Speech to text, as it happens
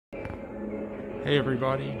Hey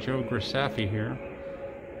everybody, Joe Grisafi here.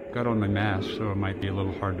 Got on my mask, so it might be a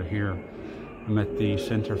little hard to hear. I'm at the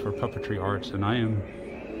Center for Puppetry Arts, and I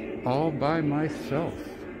am all by myself.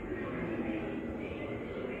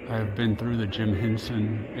 I've been through the Jim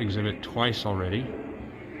Henson exhibit twice already,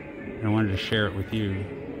 and I wanted to share it with you.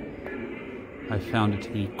 I found it to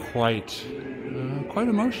be quite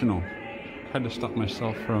emotional. Had to stop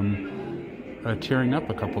myself from tearing up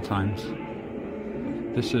a couple times.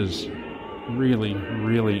 This is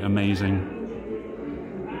really amazing.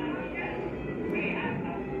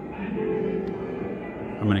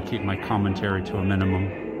 I'm going to keep my commentary to a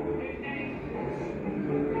minimum.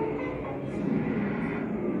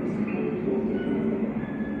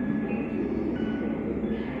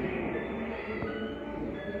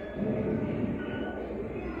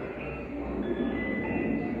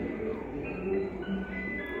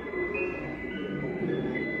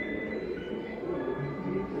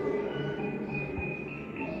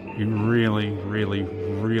 You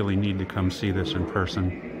really need to come see this in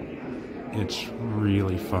person. It's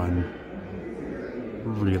really fun.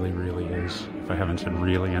 Really is. If I haven't said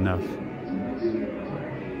really enough.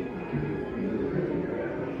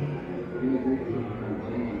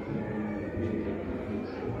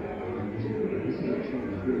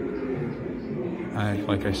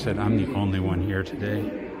 Like I said, I'm the only one here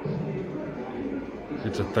today.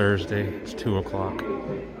 It's a Thursday, it's 2 o'clock.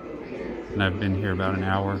 And I've been here about an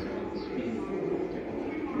hour.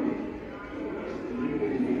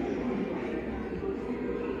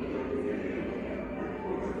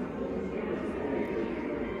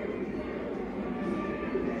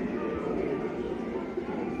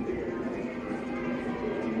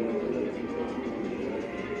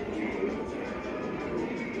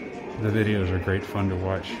 The videos are great fun to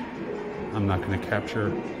watch. I'm not going to capture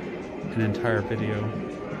an entire video.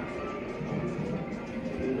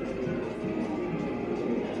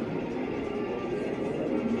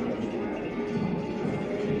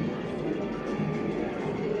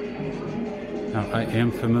 Now, I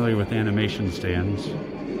am familiar with animation stands.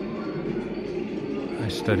 I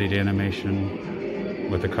studied animation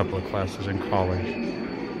with a couple of classes in college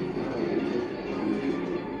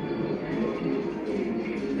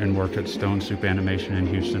and worked at Stone Soup Animation in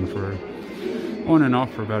Houston for on and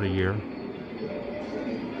off for about a year.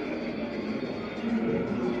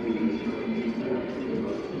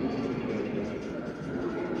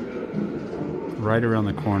 Right around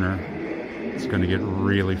the corner, it's going to get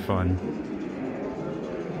really fun.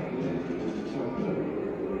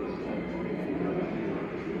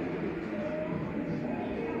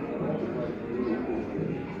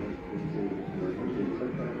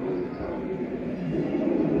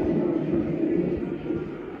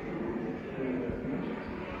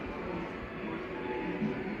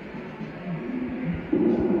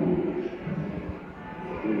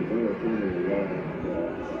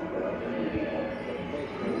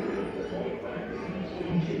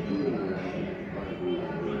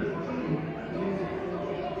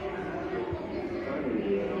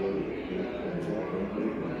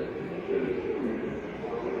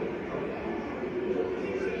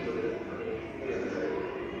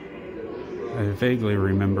 I vaguely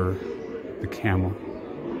remember the camel.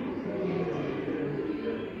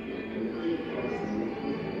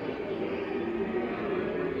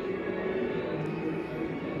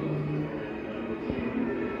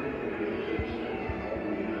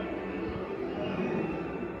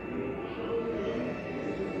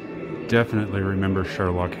 Definitely remember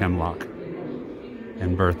Sherlock Hemlock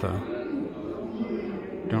and Bertha.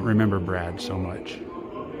 Don't remember Brad so much.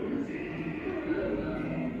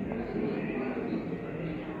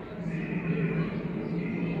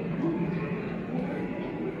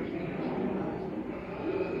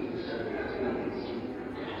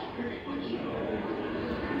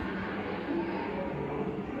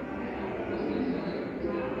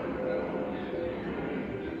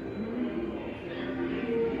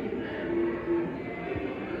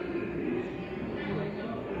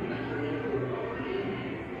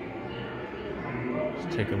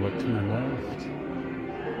 Take a look to my left.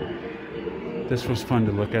 This was fun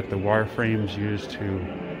to look at, the wireframes used to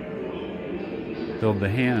build the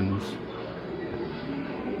hands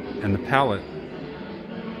and the palette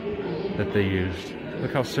that they used.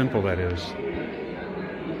 Look how simple that is.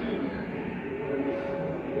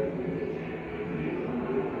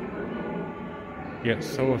 Yet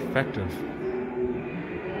so effective.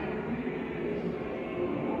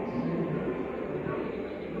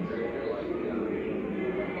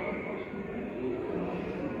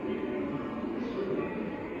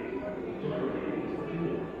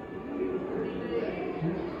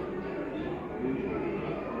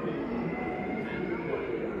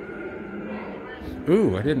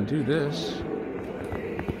 Ooh, I didn't do this.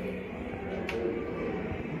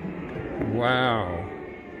 Wow.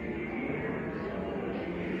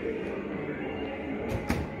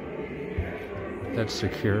 That's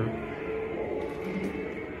secure.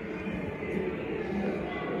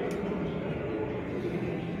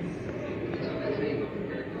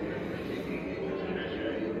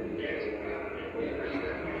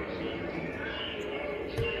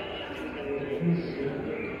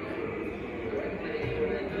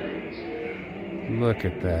 Look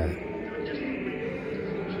at that.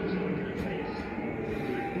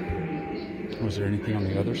 Was there anything on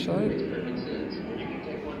the other side?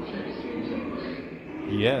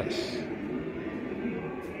 Yes.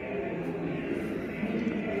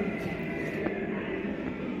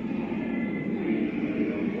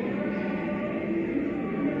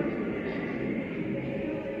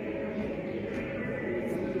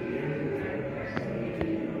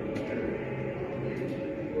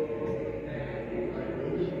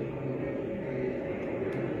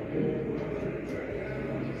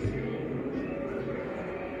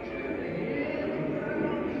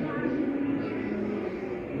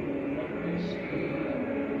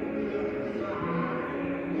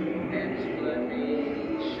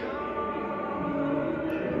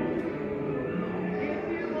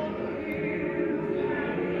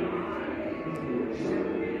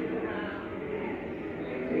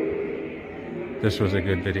 This was a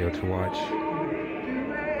good video to watch.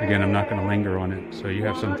 Again, I'm not going to linger on it, so you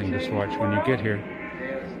have something to watch when you get here.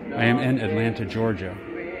 I am in Atlanta, Georgia.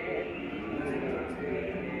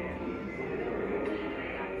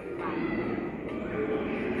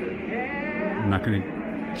 I'm not going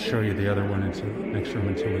to show you the other one into next room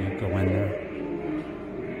until we go in there.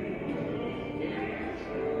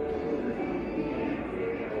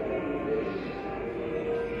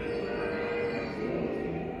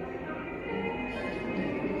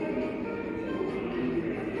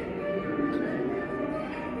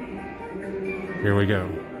 Here we go.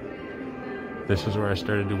 This is where I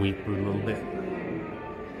started to weep a little bit.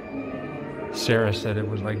 Sarah said it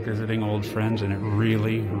was like visiting old friends, and it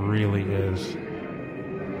really, really is.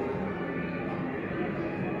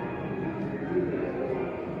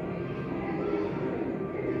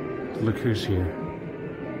 Look who's here.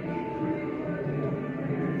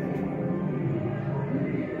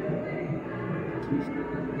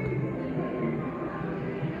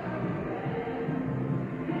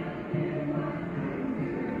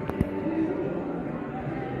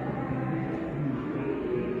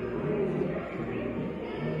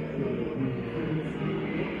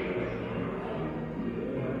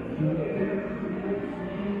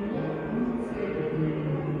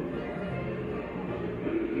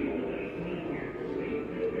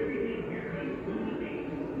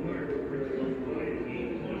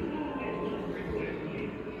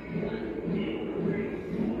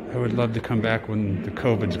 I would love to come back when the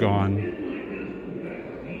COVID's gone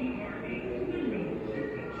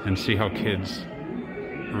and see how kids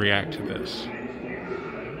react to this.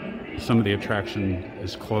 Some of the attraction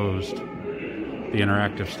is closed. The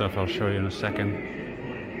interactive stuff I'll show you in a second.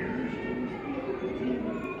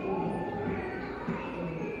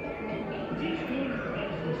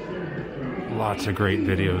 Lots of great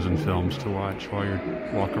videos and films to watch while you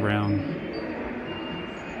walk around.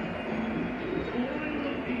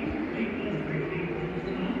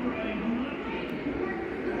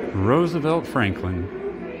 Roosevelt Franklin.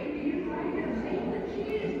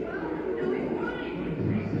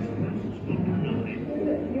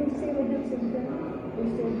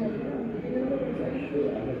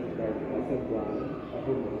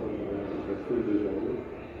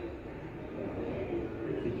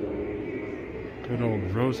 Good old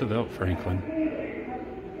Roosevelt Franklin.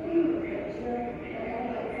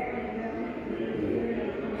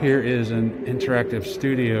 Here is an interactive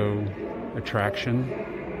studio attraction,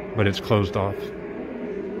 but it's closed off.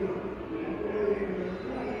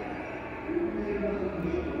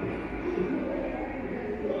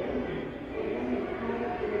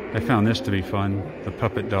 I found this to be fun, the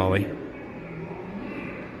puppet dolly.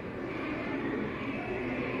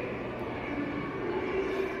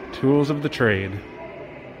 Tools of the trade.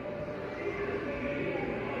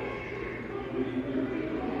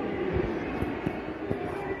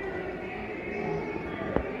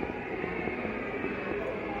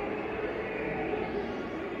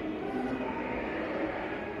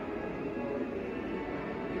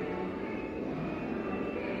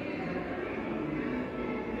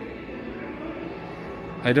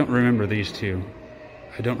 I don't remember these two.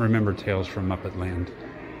 I don't remember Tales from Muppet Land.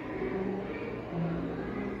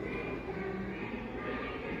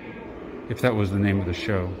 If that was the name of the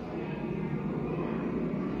show.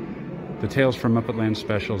 The Tales from Muppetland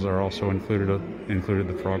specials are also included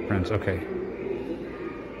the frog prints. Okay.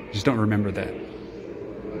 Just don't remember that.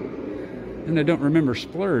 And I don't remember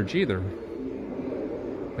Splurge either.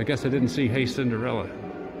 I guess I didn't see Hey Cinderella.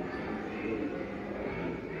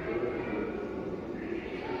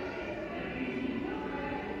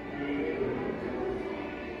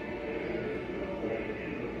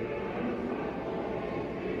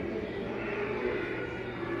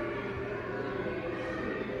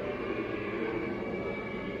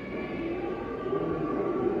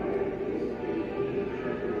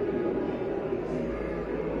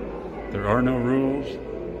 There are no rules,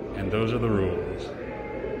 and those are the rules.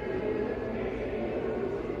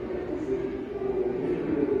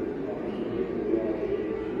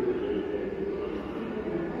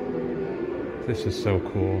 This is so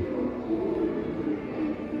cool.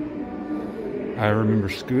 I remember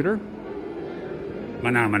Scooter.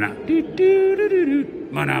 Mana-mana. Doo-doo-doo-doo-doo.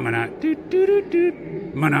 Mana-mana.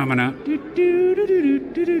 Doo-doo-doo-doo. Mana-mana.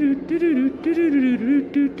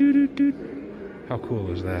 Doo-doo-doo-doo-doo-doo-doo-doo-doo-doo-doo. How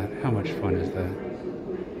cool is that? How much fun is that?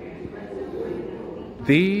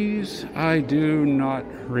 These I do not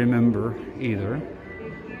remember either.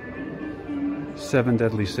 7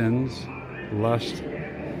 Deadly Sins, Lust,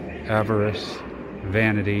 Avarice,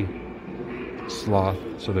 Vanity, Sloth.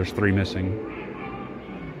 So there's 3 missing.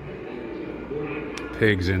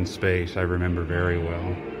 Pigs in Space, I remember very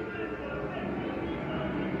well.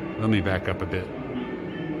 Let me back up a bit.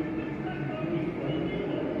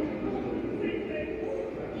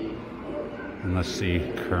 And let's see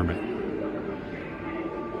Kermit.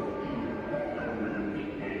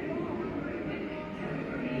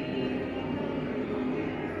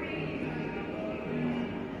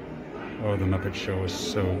 Oh, the Muppet Show is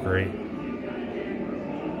so great.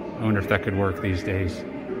 I wonder if that could work these days.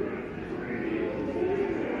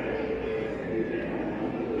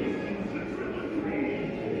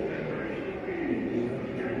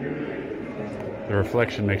 The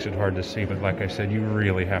reflection makes it hard to see, but like I said, you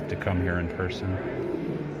really have to come here in person.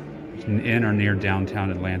 In or near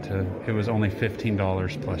downtown Atlanta. It was only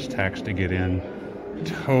 $15 plus tax to get in.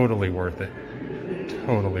 Totally worth it.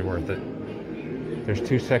 Totally worth it. There's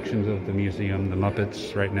 2 sections of the museum, the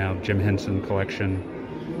Muppets right now, Jim Henson collection,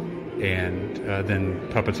 and then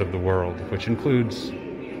Puppets of the World, which includes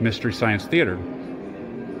Mystery Science Theater.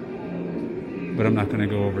 But I'm not going to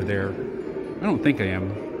go over there. I don't think I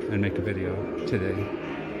am, and make a video today.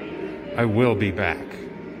 I will be back.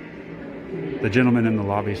 The gentleman in the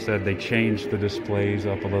lobby said they changed the displays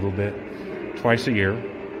up a little bit twice a year.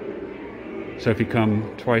 So if you come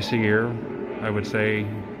twice a year, I would say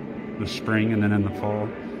the spring and then in the fall,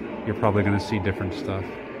 you're probably going to see different stuff.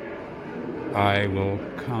 I will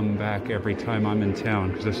come back every time I'm in town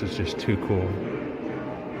because this is just too cool.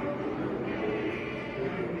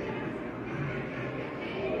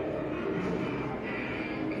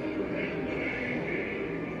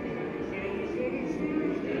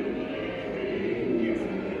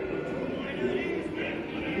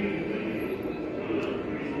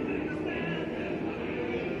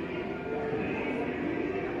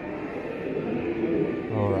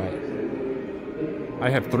 I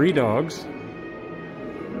have 3 dogs,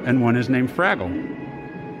 and one is named Fraggle.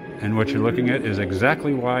 And what you're looking at is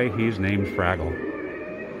exactly why he's named Fraggle.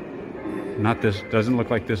 Not this, doesn't look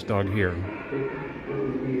like this dog here.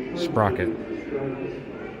 Sprocket.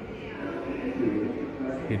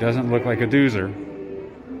 He doesn't look like a doozer.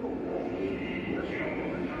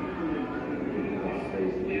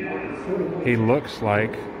 He looks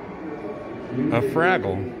like a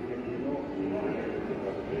Fraggle.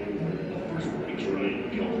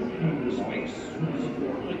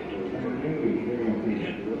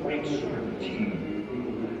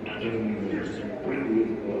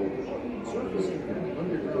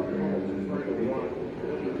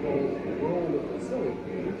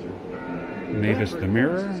 Mavis the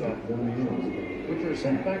Mirror,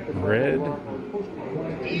 Red,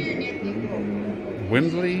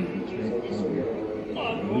 Wembley,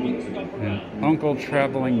 and Uncle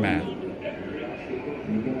Traveling Matt.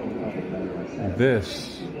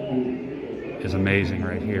 This is amazing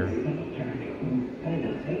right here.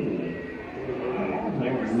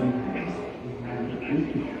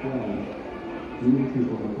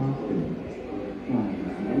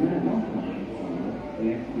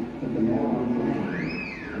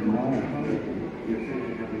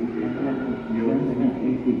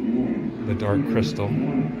 The Dark Crystal.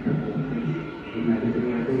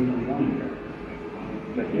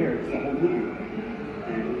 But here it's the whole movie.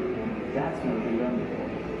 That's going to be done.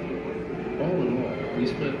 All in all, we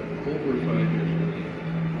spent over 5 years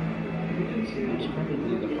That's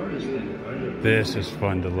probably the hardest thing I ever. This is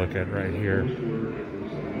fun to look at right here.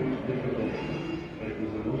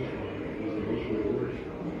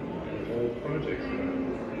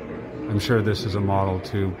 I'm sure this is a model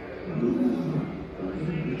to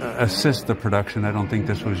assist the production. I don't think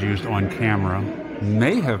this was used on camera.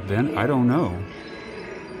 May have been, I don't know.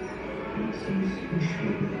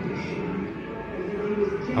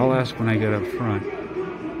 I'll ask when I get up front.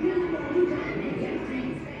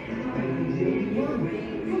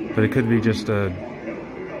 But it could be just a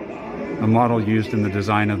model used in the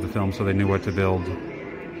design of the film so they knew what to build.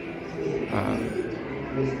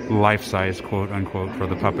 Life-size, quote unquote, for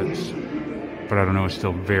the puppets. But I don't know, it's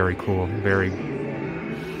still very cool. Very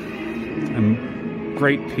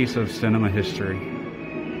great piece of cinema history.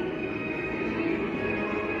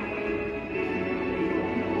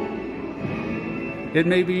 It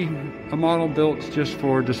may be a model built just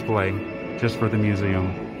for display, just for the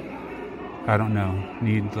museum. I don't know.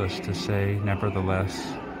 Needless to say,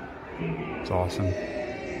 nevertheless, it's awesome.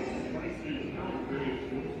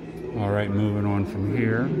 All right, moving on from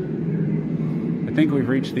here. I think we've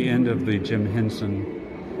reached the end of the Jim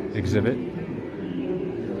Henson exhibit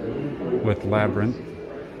with Labyrinth.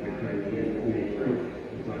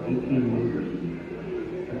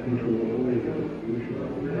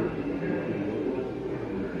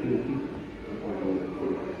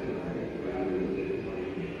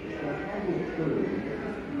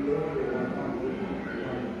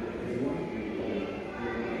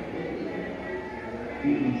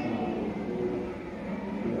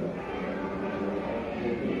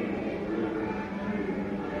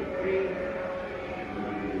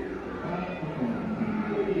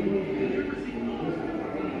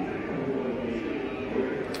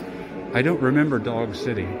 I don't remember Dog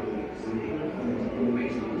City.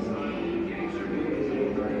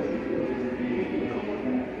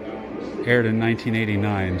 Aired in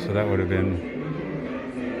 1989, so that would have been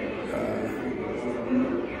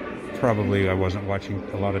probably I wasn't watching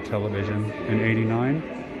a lot of television in '89.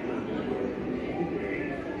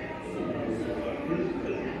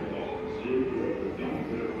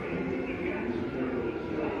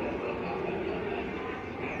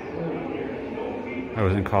 I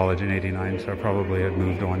was in college in '89, so I probably had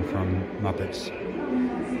moved on from Muppets.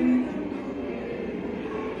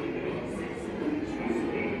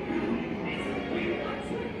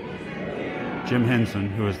 Jim Henson,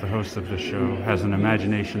 who is the host of the show, has an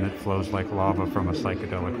imagination that flows like lava from a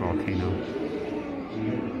psychedelic volcano.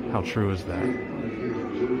 How true is that?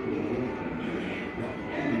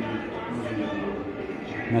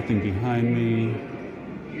 Nothing behind me.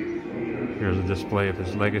 Here's a display of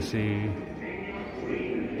his legacy.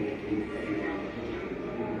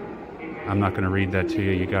 I'm not going to read that to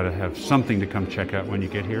you. You got to have something to come check out when you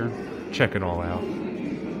get here. Check it all out.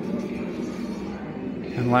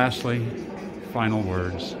 And lastly, final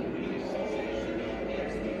words.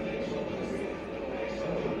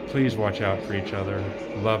 Please watch out for each other.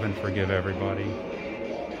 Love and forgive everybody.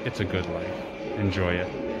 It's a good life. Enjoy it.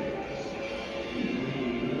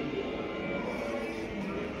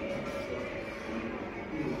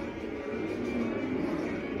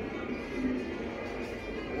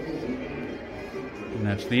 And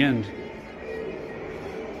that's the end.